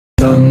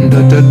Dum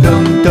da da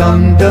dum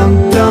dum dum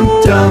dum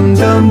dum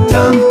dum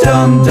dum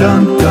dum dum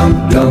dum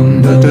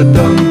dum da da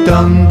dum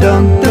dum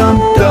dum dum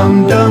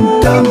dum dum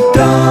dum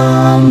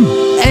dum.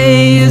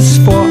 A is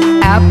for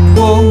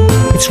apple,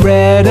 it's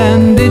red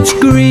and it's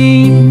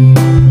green.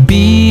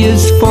 B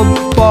is for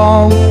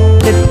ball,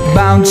 it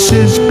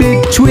bounces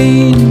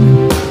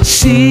between.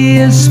 C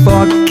is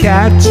for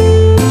cat,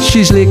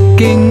 she's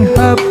licking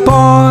her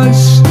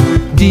paws.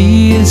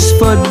 D is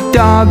for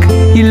dog,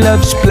 he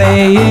loves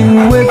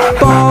playing with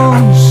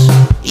balls.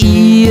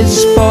 E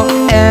is for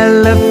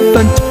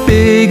elephant,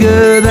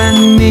 bigger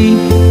than me.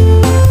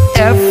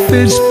 F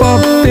is for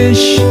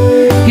fish,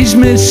 he's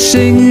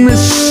missing the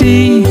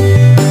sea.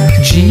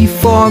 G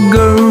for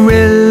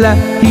gorilla,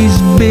 he's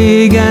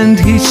big and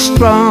he's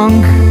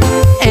strong.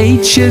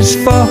 H is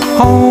for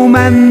home,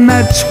 and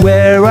that's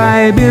where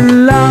I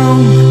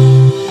belong.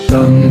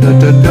 Dum da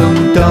da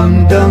dum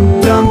dum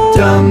dum dum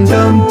dum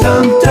dum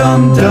dum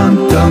dum dum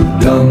dum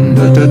dum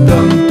da da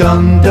dum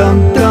dum dum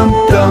dum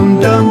dum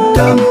dum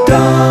dum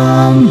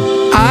dum.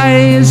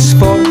 I is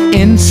for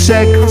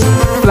insect,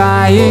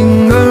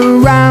 flying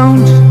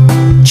around.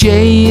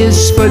 J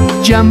is for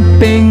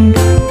jumping,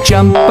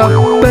 jump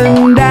up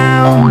and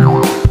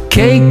down.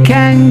 K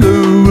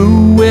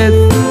kangaroo with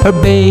her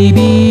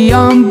baby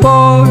on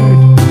board.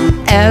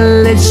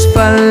 L is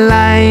for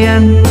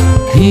lion,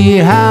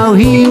 hear how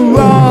he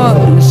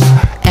roars.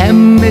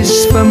 M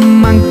is for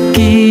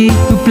monkey,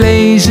 who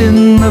plays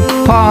in the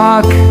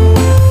park.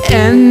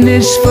 N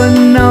is for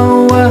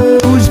Noah,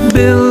 who's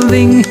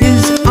building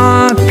his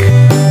ark.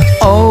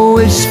 O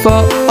is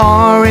for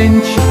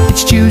orange,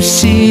 it's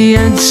juicy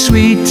and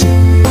sweet.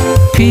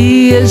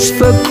 P is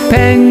for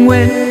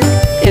penguin,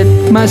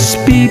 it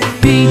must be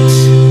Pete.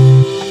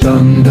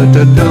 Dum da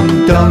da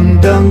dum dum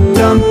dum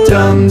dum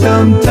dum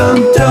dum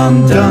dum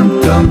dum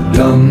dum dum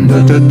dum da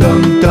da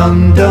dum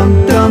dum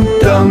dum dum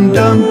dum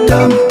dum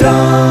dum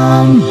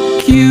dum.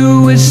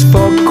 Q is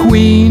for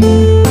queen,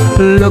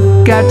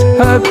 look at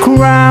her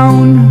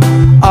crown.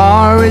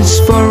 R is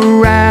for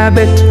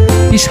rabbit,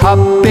 he's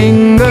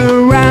hopping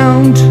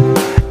around.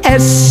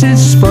 S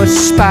is for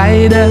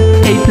spider,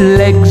 8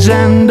 legs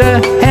and a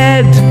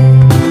head.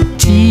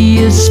 T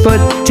is for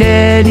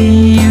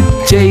teddy, you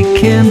take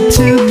him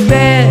to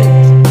bed.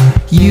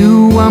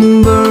 U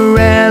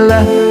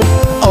umbrella,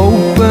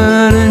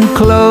 open and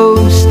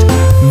closed.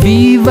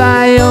 V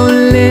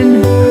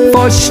violin,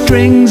 for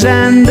strings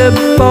and a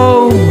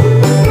bow.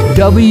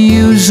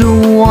 W's a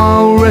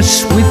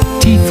walrus with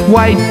teeth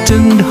white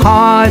and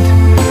hard.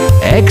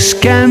 X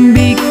can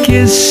be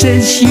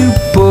kisses you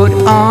put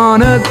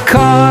on a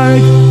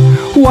card.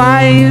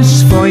 Y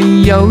is for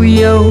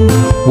yo-yo,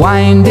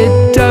 wind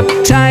it up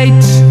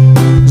tight.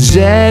 Z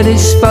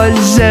is for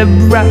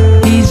zebra,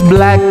 he's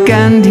black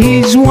and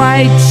he's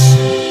white.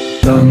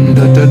 Dum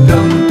da da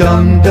dum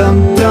dum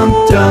dum dum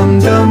dum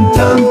dum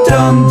dum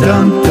dum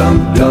dum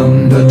dum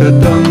dum da da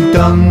dum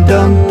dum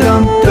dum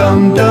dum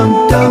dum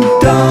dum dum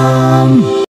dum.